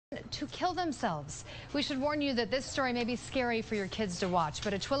to kill themselves. We should warn you that this story may be scary for your kids to watch,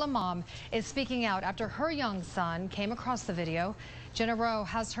 but a Twilla mom is speaking out after her young son came across the video. Jenna Rowe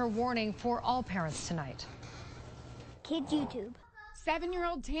has her warning for all parents tonight. Kids YouTube.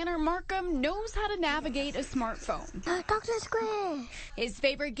 7-year-old Tanner Markham knows how to navigate a smartphone. Dr. Squish! His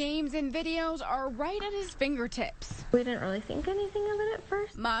favorite games and videos are right at his fingertips. We didn't really think anything of it at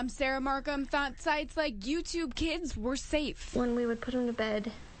first. Mom Sarah Markham thought sites like YouTube Kids were safe. When we would put him to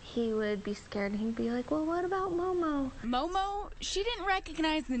bed, he would be scared and he'd be like, well, what about Momo? Momo? She didn't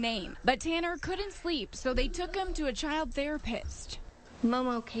recognize the name, but Tanner couldn't sleep, so they took him to a child therapist.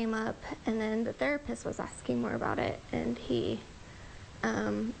 Momo came up, and then the therapist was asking more about it, and he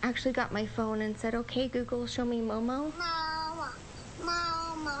actually got my phone and said, okay, Google, show me Momo.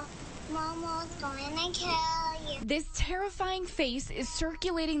 Momo's going to kill you. This terrifying face is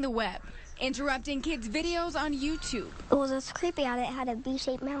circulating the web, interrupting kids' videos on YouTube. It was as creepy as it had a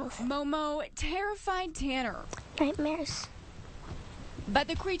V-shaped mouth. Momo terrified Tanner. Nightmares. But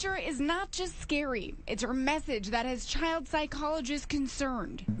the creature is not just scary. It's her message that has child psychologists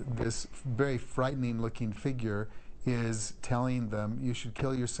concerned. This very frightening looking figure is telling them you should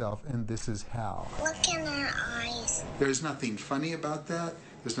kill yourself, and this is how. Look in her eyes. There's nothing funny about that,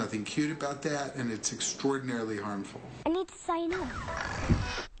 there's nothing cute about that, and it's extraordinarily harmful. I need to sign up.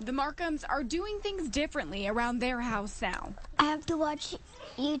 The Markhams are doing things differently around their house now. I have to watch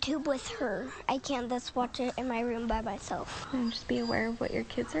YouTube with her. I can't just watch it in my room by myself. And just be aware of what your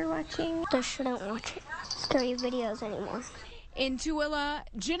kids are watching. Just shouldn't watch scary videos anymore. In Tooele,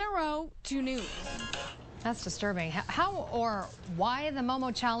 Jenna Rowe, 2 News. That's disturbing. How or why the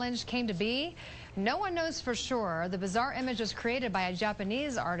Momo challenge came to be, no one knows for sure. The bizarre image was created by a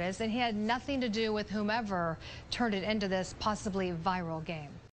Japanese artist, and he had nothing to do with whomever turned it into this possibly viral game.